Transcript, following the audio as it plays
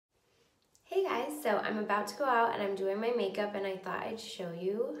so I'm about to go out and I'm doing my makeup, and I thought I'd show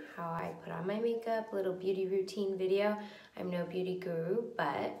you how I put on my makeup, little beauty routine video. I'm no beauty guru,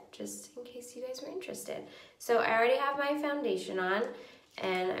 but just in case you guys were interested. So I already have my foundation on,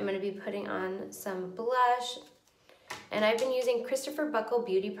 and I'm gonna be putting on some blush, and I've been using Kristofer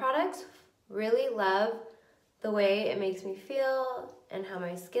beauty products. Really love the way it makes me feel and how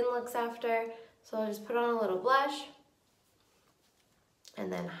my skin looks after. So I'll just put on a little blush.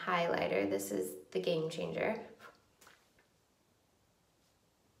 And then highlighter, this is the game changer.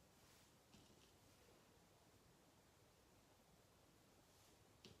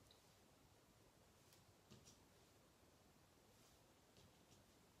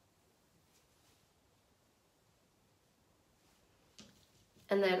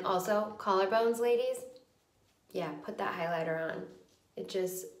 And then also collarbones, ladies. Yeah, put that highlighter on. It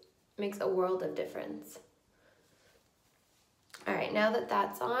just makes a world of difference. All right, now that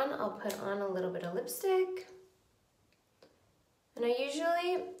that's on, I'll put on a little bit of lipstick. And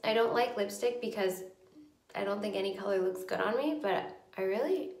I don't like lipstick because I don't think any color looks good on me, but I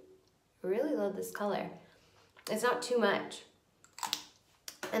really love this color. It's not too much.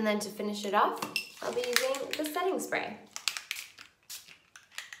 And then to finish it off, I'll be using the setting spray.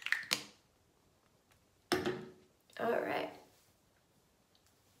 All right.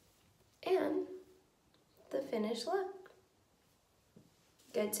 And the finished look.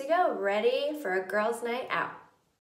 Good to go, ready for a girls' night out.